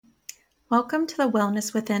Welcome to the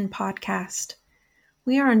Wellness Within podcast.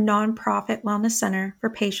 We are a nonprofit wellness center for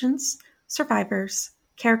patients, survivors,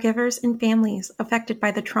 caregivers, and families affected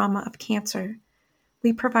by the trauma of cancer.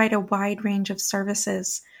 We provide a wide range of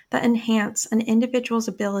services that enhance an individual's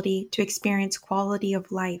ability to experience quality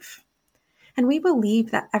of life. And we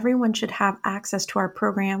believe that everyone should have access to our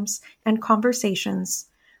programs and conversations,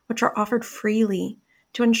 which are offered freely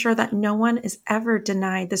to ensure that no one is ever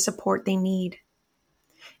denied the support they need.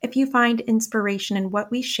 If you find inspiration in what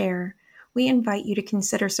we share, we invite you to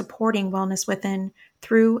consider supporting Wellness Within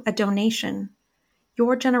through a donation.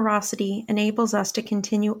 Your generosity enables us to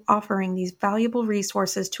continue offering these valuable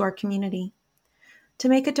resources to our community. To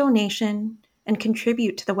make a donation and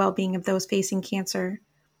contribute to the well-being of those facing cancer,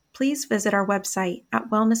 please visit our website at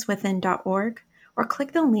wellnesswithin.org or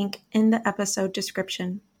click the link in the episode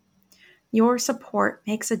description. Your support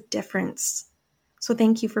makes a difference, so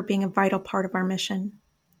thank you for being a vital part of our mission.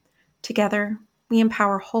 Together, we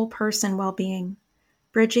empower whole person well-being,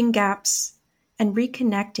 bridging gaps, and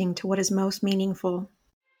reconnecting to what is most meaningful.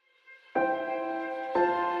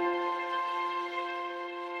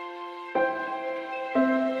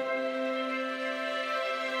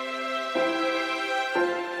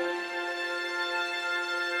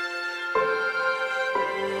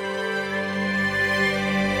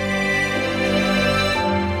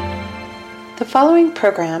 The following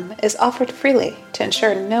program is offered freely to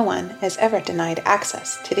ensure no one is ever denied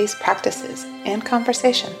access to these practices and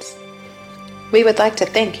conversations. We would like to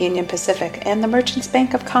thank Union Pacific and the Merchants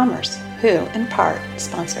Bank of Commerce, who, in part,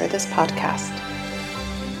 sponsor this podcast.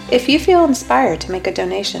 If you feel inspired to make a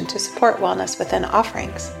donation to support Wellness Within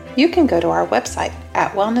offerings, you can go to our website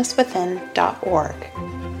at wellnesswithin.org.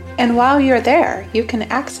 And while you're there, you can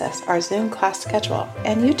access our Zoom class schedule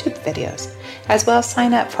and YouTube videos, as well as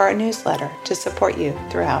sign up for our newsletter to support you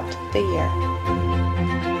throughout the year.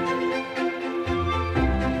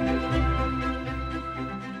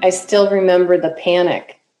 I still remember the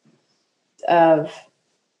panic of,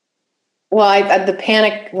 the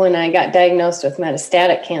panic when I got diagnosed with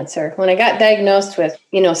metastatic cancer. When I got diagnosed with,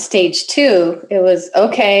 stage 2, it was,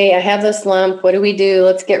 okay, I have this lump. What do we do?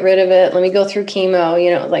 Let's get rid of it. Let me go through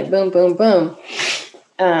chemo, like boom, boom, boom.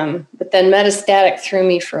 But then metastatic threw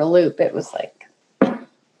me for a loop. It was like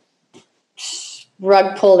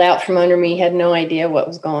rug pulled out from under me, had no idea what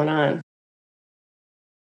was going on.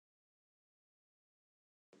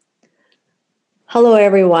 Hello,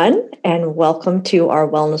 everyone, and welcome to our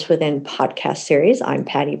Wellness Within podcast series. I'm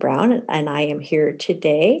Patty Brown, and I am here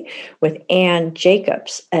today with Ann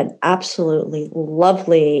Jacobs, an absolutely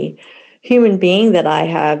lovely human being that I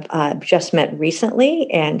have just met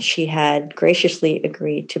recently, and she had graciously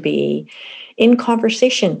agreed to be in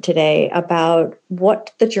conversation today about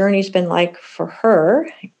what the journey's been like for her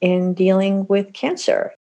in dealing with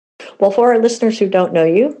cancer. Well, for our listeners who don't know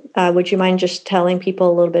you, would you mind just telling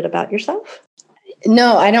people a little bit about yourself?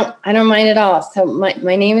 No, I don't mind at all. So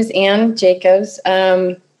my name is Ann Jacobs.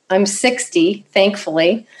 I'm 60,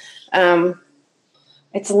 thankfully.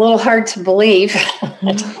 It's a little hard to believe,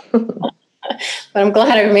 but I'm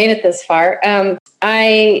glad I've made it this far. I'm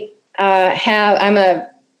a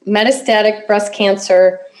metastatic breast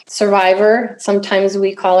cancer survivor. Sometimes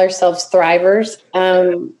we call ourselves thrivers.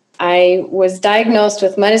 I was diagnosed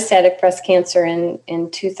with metastatic breast cancer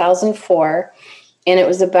in 2004, and it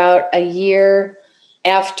was about a year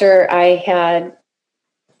after I had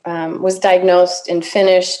was diagnosed and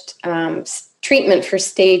finished treatment for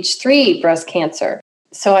stage 3 breast cancer.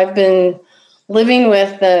 So I've been living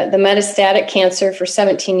with the metastatic cancer for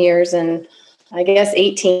 17 years and I guess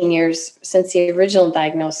 18 years since the original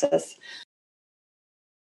diagnosis.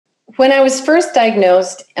 When I was first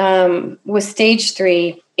diagnosed with stage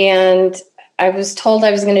 3, and I was told I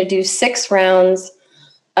was going to do 6 rounds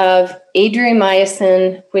of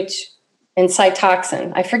adriamycin, and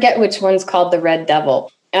Cytoxan. I forget which one's called the Red Devil.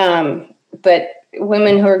 But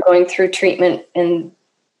women who are going through treatment, and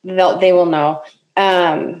they will know.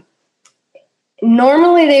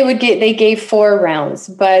 Normally they gave 4 rounds,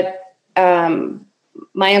 but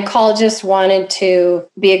my oncologist wanted to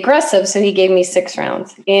be aggressive, so he gave me 6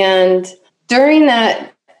 rounds. And during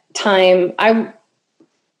that time, I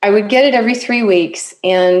would get it every 3 weeks,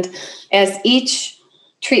 and as each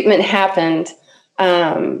treatment happened,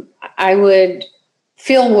 I would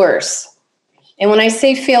feel worse. And when I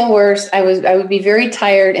say feel worse, I would be very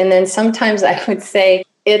tired. And then sometimes I would say,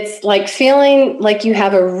 it's like feeling like you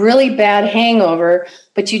have a really bad hangover,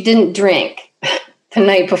 but you didn't drink the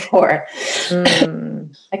night before.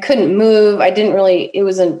 I couldn't move. It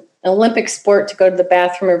was an Olympic sport to go to the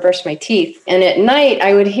bathroom or brush my teeth. And at night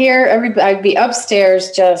I would hear I'd be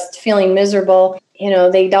upstairs just feeling miserable.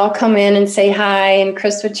 they'd all come in and say hi, and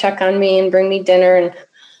Chris would check on me and bring me dinner.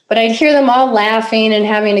 But I'd hear them all laughing and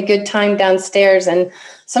having a good time downstairs. And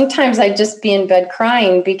sometimes I'd just be in bed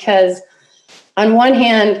crying because on one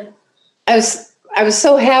hand, I was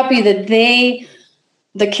so happy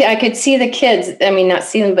that I could see the kids, not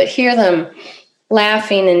see them, but hear them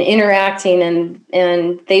laughing and interacting,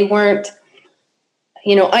 and they weren't,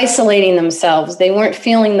 isolating themselves. They weren't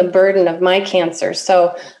feeling the burden of my cancer.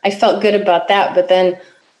 So I felt good about that. But then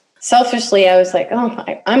selfishly, I was like, oh,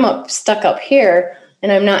 I'm stuck up here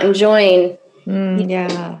and I'm not enjoying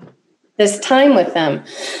this time with them.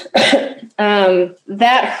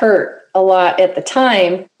 That hurt a lot at the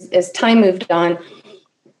time. As time moved on,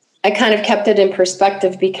 I kind of kept it in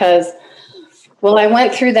perspective because, well, I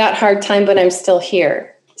went through that hard time, but I'm still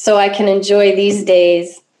here. So I can enjoy these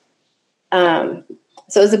days.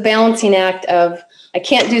 So it was a balancing act of, I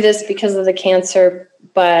can't do this because of the cancer,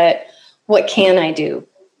 but what can I do,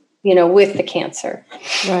 with the cancer?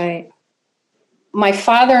 Right. My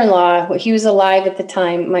father-in-law, he was alive at the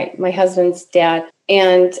time, my husband's dad.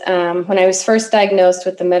 And when I was first diagnosed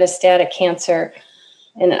with the metastatic cancer,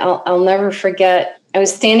 and I'll never forget, I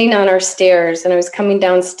was standing on our stairs and I was coming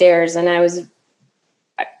downstairs and I was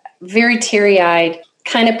very teary-eyed,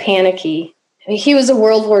 kind of panicky. He was a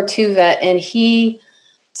World War II vet, and he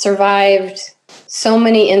survived so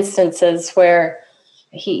many instances where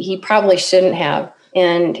he probably shouldn't have.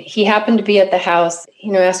 And he happened to be at the house,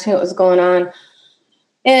 asked me what was going on.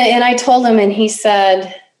 And I told him, and he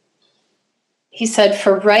said,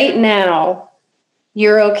 for right now,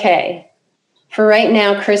 you're okay. For right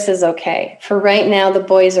now, Chris is okay. For right now, the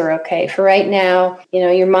boys are okay. For right now,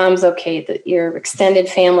 your mom's okay. Your extended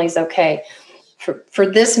family's okay. For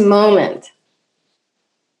this moment,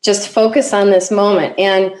 just focus on this moment.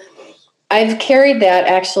 And I've carried that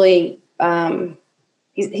actually.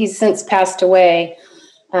 He's since passed away,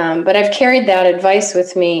 but I've carried that advice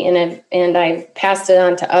with me, and I've passed it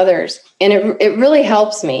on to others. And it really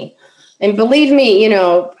helps me. And believe me,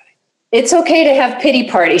 it's okay to have pity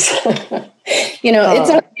parties. It's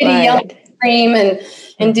okay to yell and scream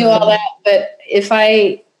and do all that. But if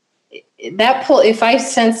I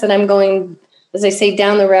sense that I'm going, as I say,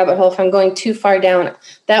 down the rabbit hole, if I'm going too far down,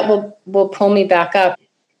 that will pull me back up.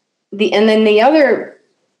 And then the other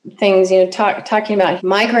things, talking about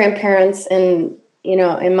my grandparents and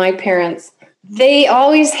my parents, they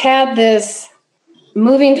always had this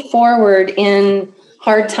moving forward in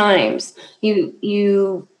hard times.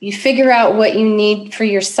 You figure out what you need for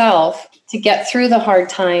yourself to get through the hard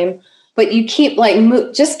time, but you keep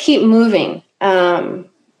just keep moving. And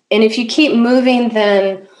if you keep moving,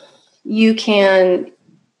 then you can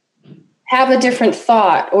have a different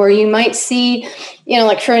thought, or you might see,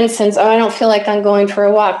 for instance, I don't feel like I'm going for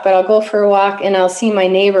a walk, but I'll go for a walk and I'll see my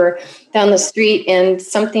neighbor down the street and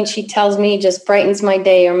something she tells me just brightens my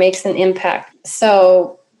day or makes an impact.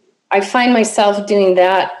 So I find myself doing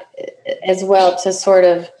that as well to sort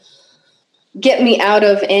of get me out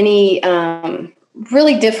of any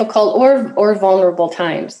really difficult or vulnerable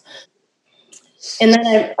times. And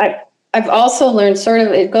then I've also learned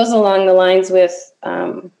it goes along the lines with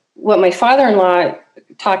what my father-in-law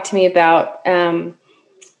talked to me about.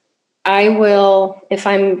 I will, if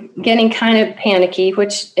I'm getting kind of panicky,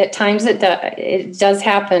 which at times it does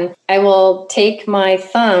happen, I will take my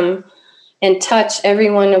thumb and touch every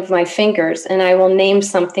one of my fingers, and I will name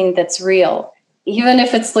something that's real. Even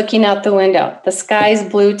if it's looking out the window, the sky's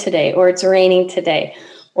blue today, or it's raining today,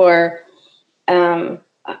 or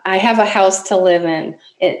I have a house to live in.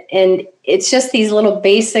 And it's just these little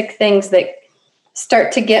basic things that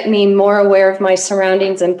start to get me more aware of my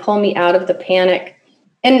surroundings and pull me out of the panic.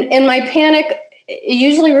 And my panic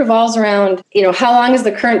usually revolves around, how long is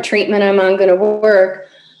the current treatment I'm on going to work?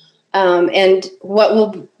 And what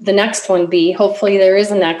will the next one be? Hopefully there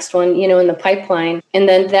is a next one, in the pipeline. And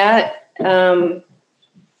then that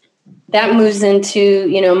moves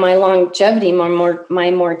into, my longevity,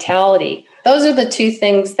 my mortality. Those are the two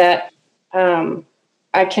things that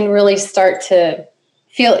I can really start to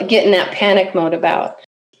get in that panic mode about.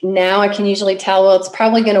 Now I can usually tell, well, it's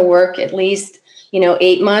probably going to work at least,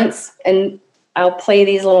 8 months. And I'll play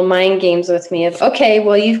these little mind games with me of, okay,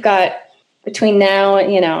 well, you've got between now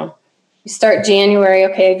and, you start January.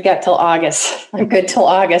 Okay, you've got till August. I'm good till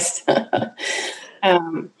August.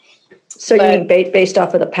 So you mean based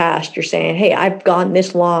off of the past, you're saying, hey, I've gone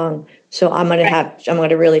this long, so I'm going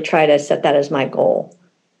to really try to set that as my goal.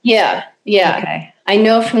 Yeah. Okay. I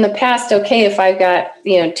know from the past, okay, if I've got,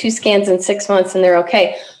 2 scans in 6 months and they're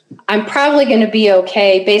okay, I'm probably going to be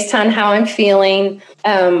okay based on how I'm feeling.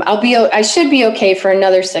 I should be okay for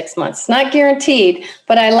another 6 months. Not guaranteed,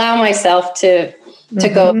 but I allow myself to to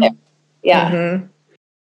go there. Yeah.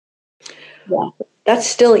 Yeah. That's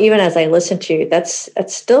still, even as I listen to you, that's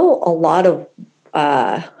still a lot of,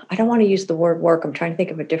 I don't want to use the word work. I'm trying to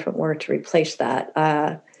think of a different word to replace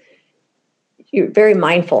that. You're very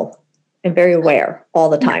mindful and very aware all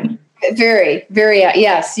the time. Very, very,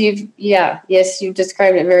 yes. You've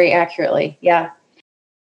described it very accurately. Yeah.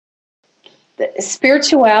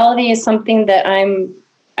 Spirituality is something that I'm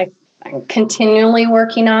continually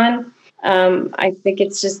working on. I think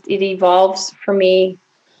it evolves for me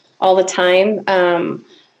all the time.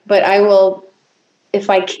 But I will, if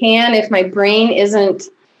my brain isn't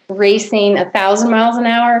racing 1,000 miles an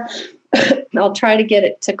hour, I'll try to get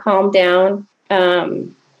it to calm down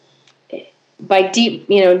by deep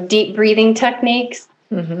breathing techniques.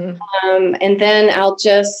 And then I'll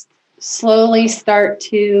just slowly start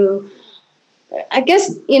to, I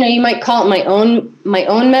guess, you might call it my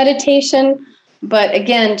own meditation. But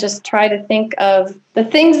again, just try to think of the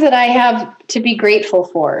things that I have to be grateful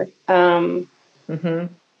for. And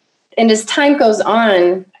as time goes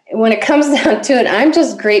on, when it comes down to it, I'm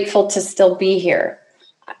just grateful to still be here.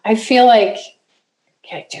 I feel like,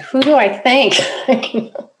 who do I thank?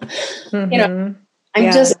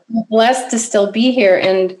 I'm just blessed to still be here.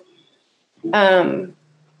 And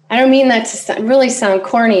I don't mean that to really sound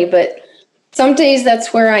corny, but some days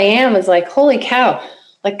that's where I am. It's like, holy cow.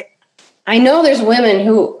 Like, I know there's women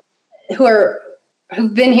who've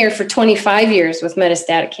been here for 25 years with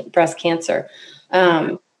metastatic breast cancer.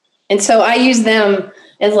 And so I use them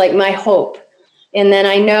as like my hope. And then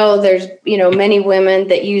I know there's, many women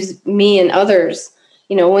that use me and others,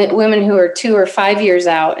 women who are 2 or 5 years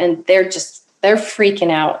out, and they're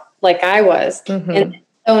freaking out like I was. And it's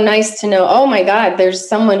so nice to know, oh my God, there's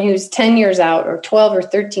someone who's 10 years out, or 12 or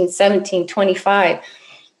 13, 17, 25.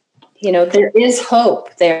 There is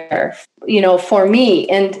hope there, for me.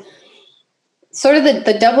 And sort of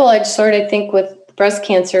the double-edged sword, I think, with breast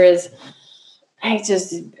cancer is,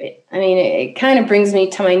 it kind of brings me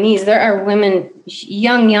to my knees. There are women,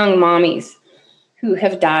 young mommies, who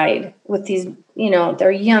have died with these,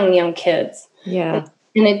 they're young kids. Yeah.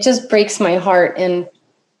 And it just breaks my heart. And,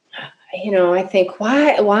 I think,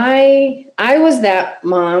 why I was that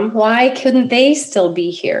mom, why couldn't they still be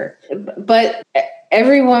here? But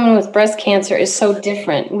every woman with breast cancer is so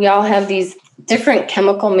different. We all have these different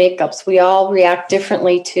chemical makeups. We all react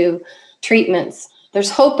differently to treatments. There's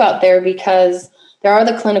hope out there because there are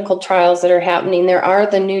the clinical trials that are happening. There are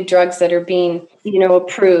the new drugs that are being,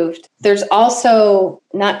 approved. There's also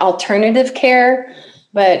not alternative care,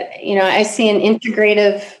 but, I see an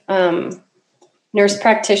integrative nurse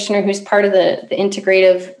practitioner who's part of the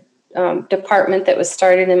integrative department that was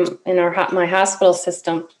started in my hospital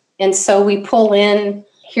system. And so we pull in,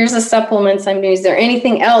 here's the supplements I'm doing. Is there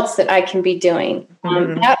anything else that I can be doing?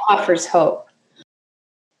 That offers hope.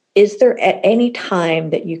 Is there at any time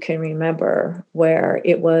that you can remember where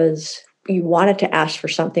it was you wanted to ask for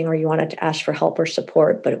something, or you wanted to ask for help or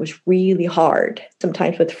support, but it was really hard?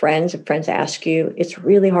 Sometimes with friends, if friends ask you, it's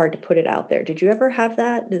really hard to put it out there. Did you ever have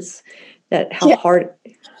that? Is that how hard?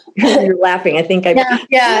 You're laughing. I think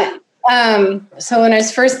Yeah. So when I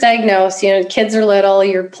was first diagnosed, kids are little,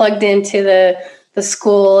 you're plugged into the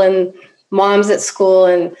school and moms at school,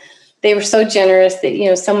 and they were so generous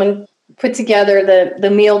that, someone put together the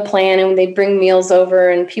meal plan, and they'd bring meals over,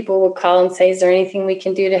 and people would call and say, is there anything we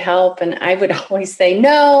can do to help? And I would always say,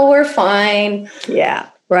 no, we're fine. Yeah.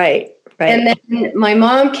 Right. And then my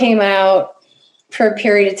mom came out for a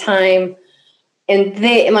period of time, and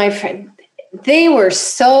they were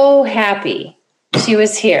so happy she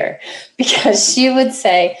was here, because she would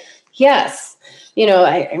say, yes,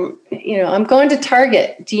 I'm going to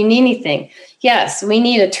Target. Do you need anything? Yes, we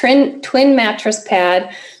need a twin mattress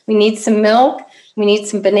pad. We need some milk. We need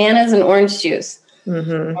some bananas and orange juice.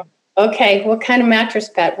 Okay, what kind of mattress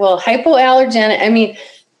pad? Well, hypoallergenic.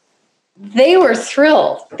 They were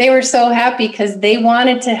thrilled. They were so happy because they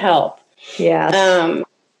wanted to help. Yes.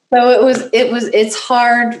 So it's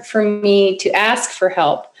hard for me to ask for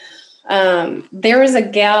help. There was a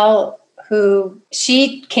gal who,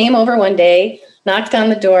 she came over one day, knocked on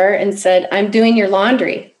the door and said, I'm doing your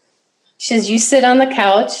laundry. She says, you sit on the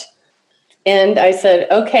couch. And I said,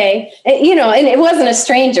 okay. And, and it wasn't a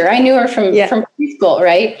stranger. I knew her from preschool,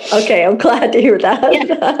 right? Okay. I'm glad to hear that.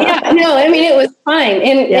 No, it was fine.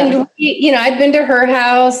 And we, I'd been to her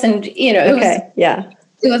house, and, it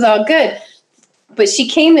was all good. But she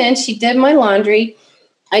came in, she did my laundry.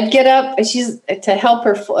 I'd get up, and she's to help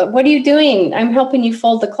her. What are you doing? I'm helping you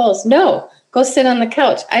fold the clothes. No, go sit on the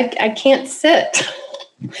couch. I can't sit.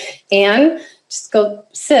 And just go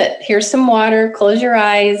sit. Here's some water. Close your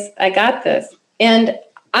eyes. I got this. And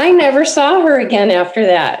I never saw her again after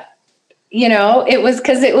that. It was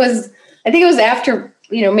because I think it was after,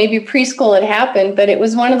 maybe preschool had happened, but it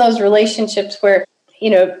was one of those relationships where,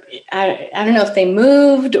 I don't know if they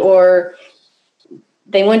moved or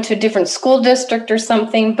they went to a different school district or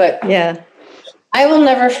something, but yeah, I will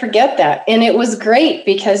never forget that. And it was great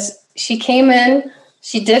because she came in,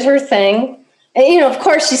 she did her thing. And, of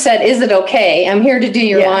course she said, "Is it okay? I'm here to do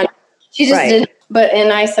your laundry." She just did.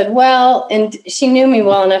 And I said, well, and she knew me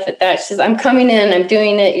well enough at that. She says, "I'm coming in, I'm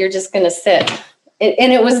doing it. You're just going to sit."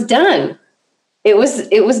 And it was done. It was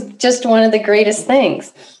just one of the greatest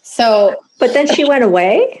things. So, but then she went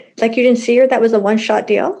away. Like you didn't see her. That was a one-shot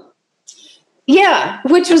deal. Yeah,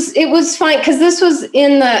 it was fine because this was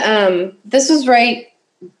this was right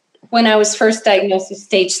when I was first diagnosed with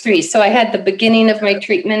stage 3. So I had the beginning of my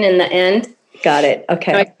treatment and the end. Got it.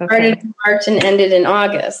 Okay. So I started in March and ended in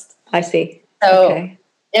August. I see. So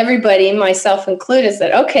everybody, myself included,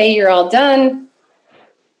 said, "Okay, you're all done."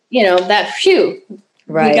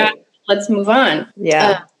 Right. Let's move on.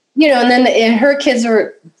 Yeah. And then her kids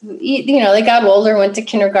were, they got older, went to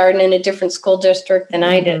kindergarten in a different school district than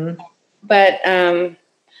I did. But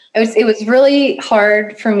it was really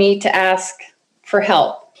hard for me to ask for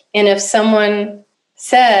help. And if someone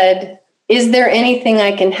said, "Is there anything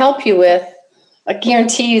I can help you with?" I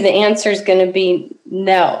guarantee you the answer is going to be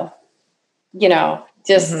no.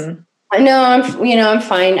 I know I'm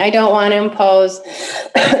fine. I don't want to impose.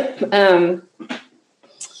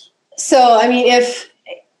 So, I mean,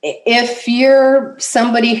 if you're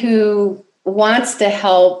somebody who wants to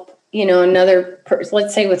help, another person,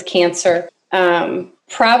 let's say with cancer,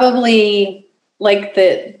 probably like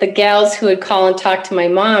the gals who would call and talk to my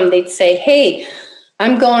mom, they'd say, "Hey,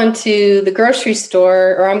 I'm going to the grocery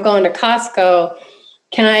store or I'm going to Costco.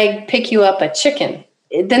 Can I pick you up a chicken?"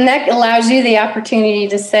 Then that allows you the opportunity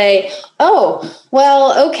to say, "Oh,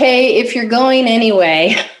 well, okay, if you're going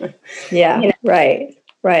anyway." Yeah, right.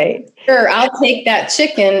 Sure, I'll take that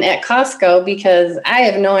chicken at Costco because I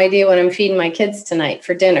have no idea what I'm feeding my kids tonight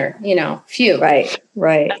for dinner, phew. Right.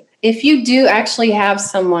 If you do actually have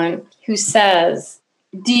someone who says,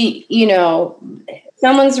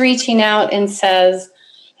 someone's reaching out and says,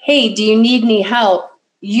 "Hey, do you need any help?"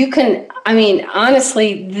 You can,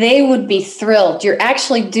 honestly, they would be thrilled. You're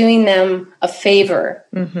actually doing them a favor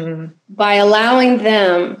by allowing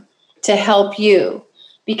them to help you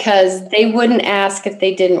because they wouldn't ask if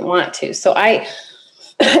they didn't want to. So I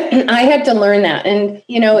had to learn that. And,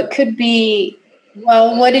 it could be,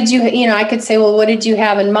 well, what did you, I could say, well, what did you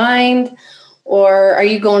have in mind? Or are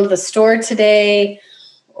you going to the store today?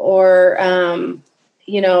 Or, I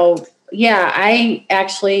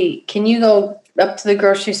actually, can you go up to the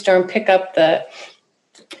grocery store and pick up the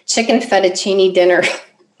chicken fettuccine dinner?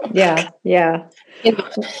 Yeah.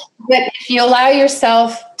 But if you allow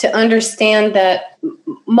yourself to understand that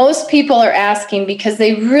most people are asking because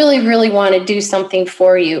they really, really want to do something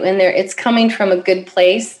for you, and it's coming from a good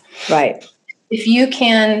place. Right. If you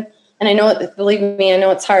can, and believe me, I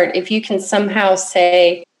know it's hard. If you can somehow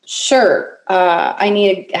say, "Sure, I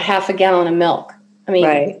need a half a gallon of milk."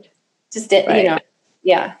 Right. Just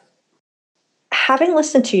yeah. Having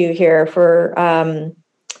listened to you here for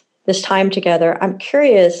this time together, I'm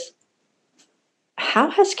curious, how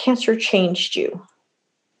has cancer changed you?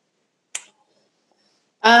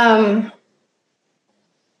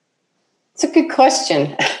 It's a good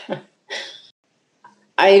question.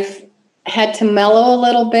 I've had to mellow a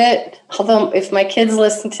little bit, although if my kids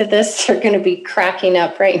listen to this, they're going to be cracking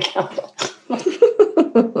up right now.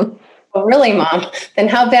 "Oh, really, Mom? Then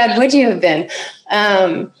how bad would you have been?"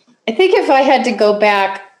 I think if I had to go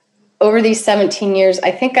back over these 17 years,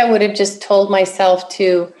 I think I would have just told myself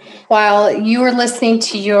while you were listening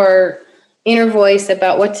to your inner voice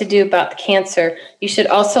about what to do about the cancer, you should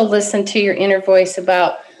also listen to your inner voice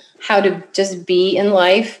about how to just be in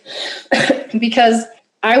life. Because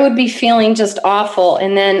I would be feeling just awful.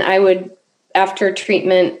 And then I would, after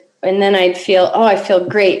treatment, and then I'd feel, "Oh, I feel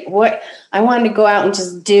great." What I wanted to go out and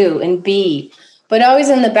just do and be. But always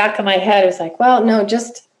in the back of my head, it was like, well, no,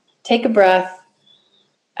 just take a breath.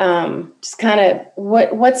 Just kind of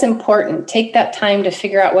what's important. Take that time to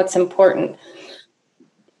figure out what's important.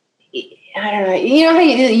 I don't know. You know how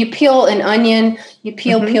you peel an onion, you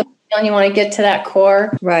peel, and you want to get to that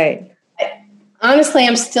core. Right. Honestly,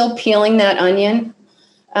 I'm still peeling that onion.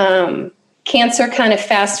 Cancer kind of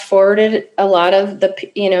fast forwarded a lot of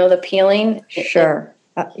the peeling. Sure.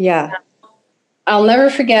 Yeah. I'll never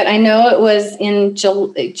forget. I know it was in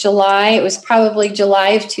July. It was probably July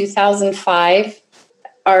of 2005.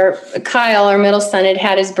 Kyle, our middle son,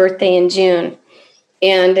 had his birthday in June.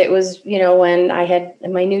 And it was, when I had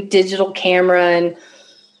my new digital camera and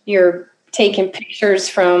you're taking pictures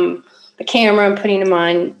from the camera and putting them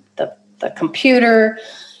on the computer.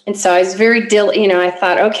 And so I was very I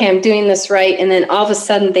thought, okay, I'm doing this right. And then all of a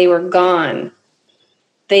sudden they were gone.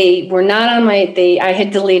 They were not on I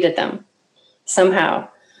had deleted them somehow.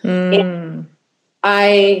 And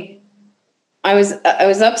I was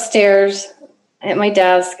upstairs at my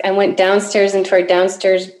desk. I went downstairs into our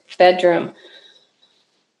downstairs bedroom.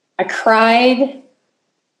 I cried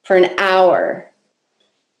for an hour.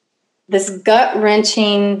 This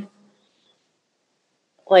gut-wrenching,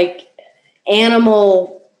 like,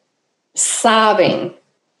 animal sobbing.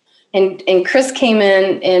 And Chris came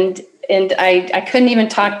in and I couldn't even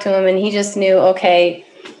talk to him, and he just knew, okay,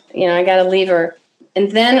 I got to leave her.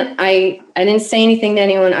 And then I didn't say anything to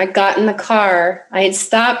anyone. I got in the car. I had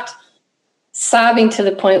stopped sobbing to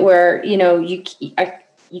the point where, you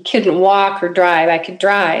couldn't walk or drive. I could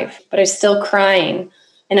drive, but I was still crying.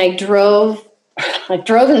 And I drove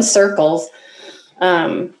in circles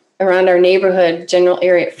around our neighborhood general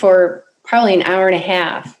area for probably an hour and a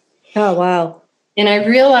half. Oh, wow. And I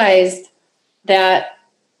realized that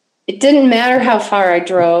it didn't matter how far I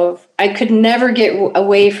drove. I could never get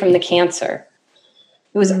away from the cancer.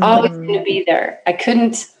 It was always going to be there. I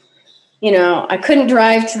couldn't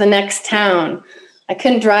drive to the next town. I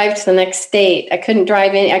couldn't drive to the next state. I couldn't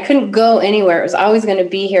go anywhere. It was always going to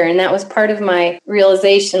be here. And that was part of my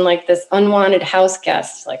realization, like this unwanted house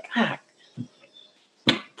guest, like,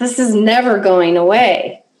 this is never going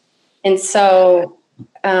away. And so,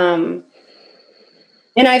 and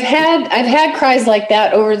I've had cries like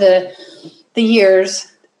that over the years.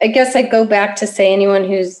 I guess I go back to say anyone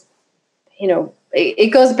who's,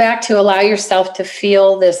 it goes back to allow yourself to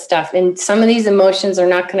feel this stuff. And some of these emotions are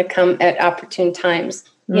not going to come at opportune times.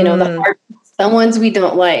 The ones we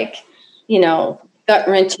don't like,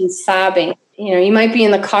 gut-wrenching, sobbing. You might be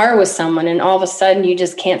in the car with someone and all of a sudden you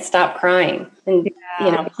just can't stop crying. And,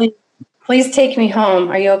 please take me home.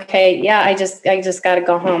 Are you okay? Yeah, I just got to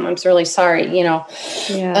go home. I'm really sorry,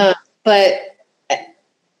 but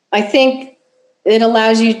I think it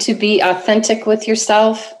allows you to be authentic with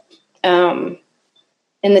yourself.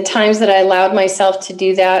 In the times that I allowed myself to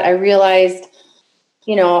do that, I realized,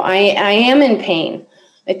 I am in pain.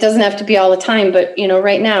 It doesn't have to be all the time, but,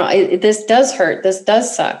 right now, this does hurt. This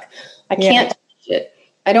does suck. I can't touch it.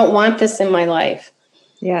 I don't want this in my life.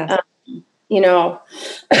 Yeah. You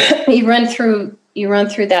run through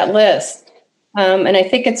that list. And I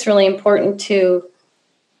think it's really important to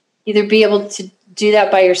either be able to do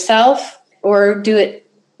that by yourself or do it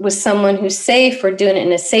with someone who's safe, or doing it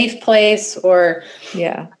in a safe place, or,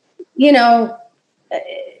 I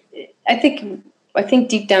think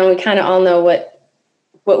deep down we kind of all know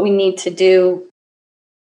what we need to do.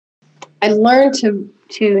 I learned to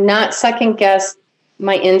not second guess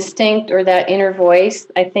my instinct or that inner voice.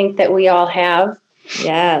 I think that we all have.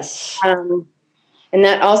 Yes. And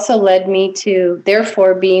that also led me to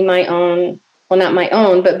therefore be my own, well, not my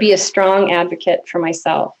own, but be a strong advocate for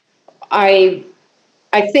myself.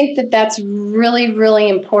 I think that that's really, really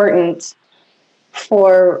important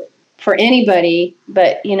for anybody,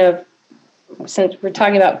 but, since we're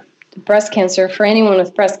talking about breast cancer, for anyone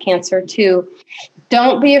with breast cancer too,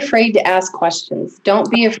 don't be afraid to ask questions.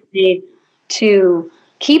 Don't be afraid to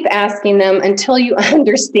keep asking them until you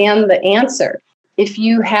understand the answer. If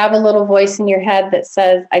you have a little voice in your head that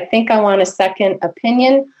says, I think I want a second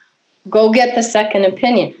opinion, go get the second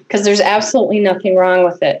opinion, because there's absolutely nothing wrong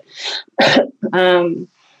with it.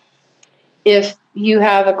 If you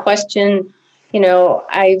have a question,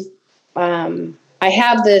 I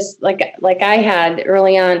have this, like I had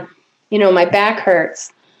early on, my back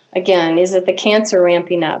hurts. Again, is it the cancer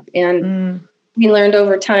ramping up? And we learned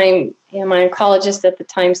over time, my oncologist at the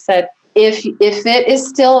time said, if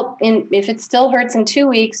it still hurts in 2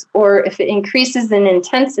 weeks, or if it increases in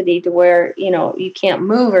intensity to where, you can't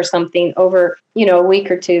move or something over, a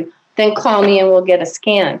week or two, then call me and we'll get a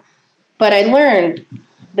scan. But I learned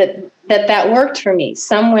that worked for me.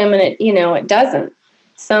 Some women, it doesn't.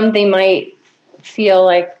 Some, they might feel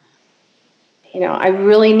like, I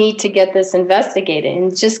really need to get this investigated,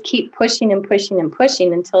 and just keep pushing and pushing and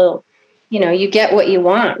pushing until, you get what you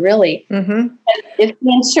want, really. Mm-hmm. If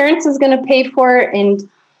the insurance is going to pay for it, and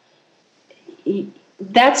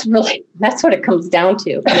that's what it comes down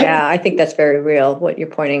to. Yeah, I think that's very real. What you're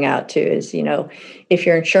pointing out too is, if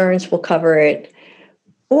your insurance will cover it,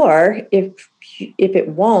 or if it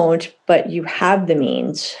won't, but you have the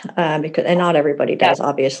means, and not everybody does,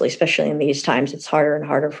 obviously, especially in these times, it's harder and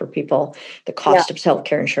harder for people. The cost of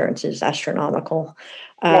healthcare insurance is astronomical.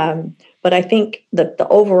 But I think the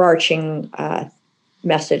overarching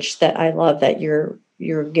message that I love that you're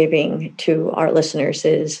you're giving to our listeners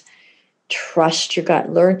is trust your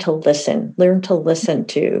gut, learn to listen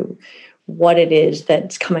to what it is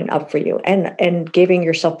that's coming up for you, and giving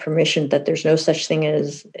yourself permission that there's no such thing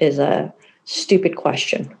as a stupid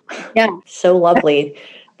question. Yeah. So lovely,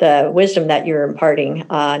 the wisdom that you're imparting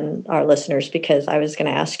on our listeners, because I was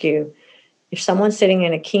going to ask you, if someone's sitting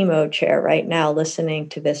in a chemo chair right now listening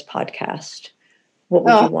to this podcast, what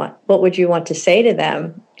would you want to say to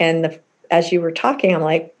them? And as you were talking, I'm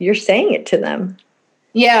like, you're saying it to them.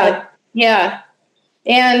 Yeah. Yeah.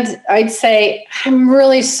 And I'd say, I'm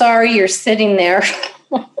really sorry you're sitting there.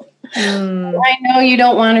 I know you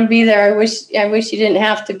don't want to be there. I wish you didn't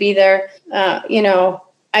have to be there.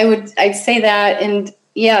 I'd say that. And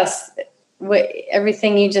yes,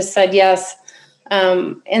 everything you just said, yes.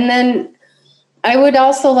 And then I would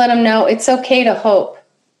also let them know it's okay to hope.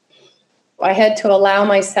 I had to allow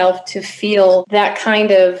myself to feel that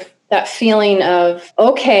feeling of,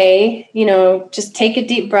 okay, just take a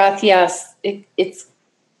deep breath. Yes, it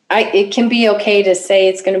can be okay to say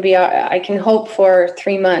it's going to be, I can hope for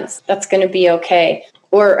 3 months. That's going to be okay.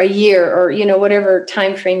 Or a year, or, whatever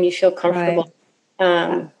time frame you feel comfortable.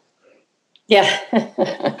 Right. Yeah.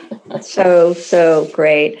 So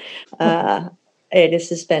great. This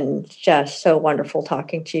has been just so wonderful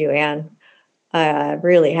talking to you, Anne.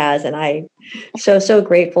 Really has. And I'm so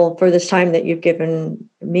grateful for this time that you've given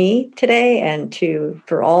me today, and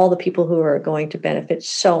for all the people who are going to benefit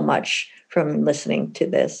so much from listening to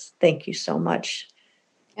this. Thank you so much.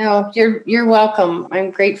 Oh, you're welcome.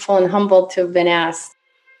 I'm grateful and humbled to have been asked.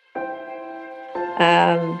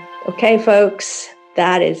 Okay, folks,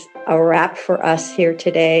 that is a wrap for us here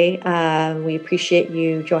today. We appreciate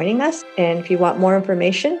you joining us. And if you want more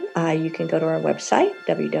information, you can go to our website,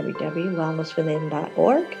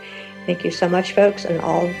 www.wellnesswithin.org. Thank you so much, folks, and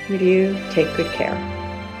all of you, take good care.